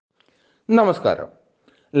Namaskaram.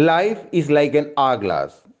 Life is like an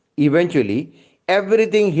hourglass. Eventually,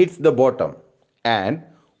 everything hits the bottom, and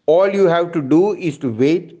all you have to do is to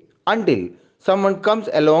wait until someone comes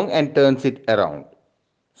along and turns it around.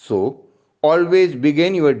 So, always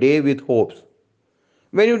begin your day with hopes.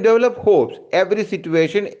 When you develop hopes, every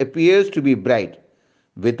situation appears to be bright.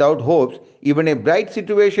 Without hopes, even a bright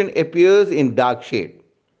situation appears in dark shade.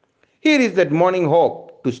 Here is that morning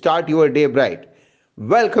hope to start your day bright.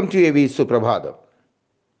 Welcome to AV Suprabhatham.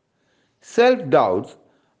 Self doubts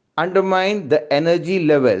undermine the energy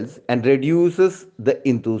levels and reduces the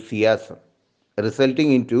enthusiasm,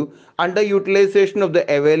 resulting into underutilization of the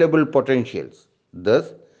available potentials.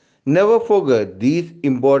 Thus, never forget these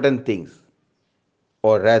important things,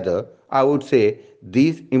 or rather, I would say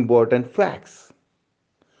these important facts.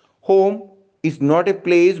 Home is not a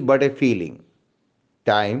place but a feeling.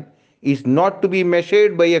 Time is not to be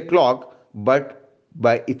measured by a clock but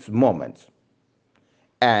by its moments.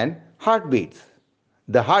 And heartbeats.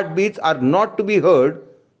 The heartbeats are not to be heard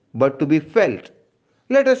but to be felt.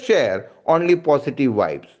 Let us share only positive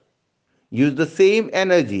vibes. Use the same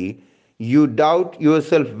energy you doubt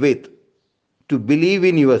yourself with to believe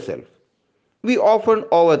in yourself. We often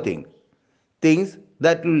overthink things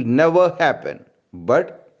that will never happen,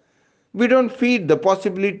 but we don't feed the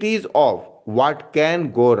possibilities of what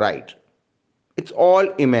can go right. It's all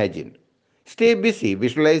imagined. Stay busy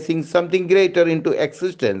visualizing something greater into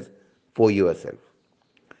existence for yourself.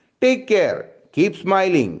 Take care, keep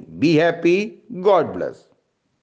smiling, be happy, God bless.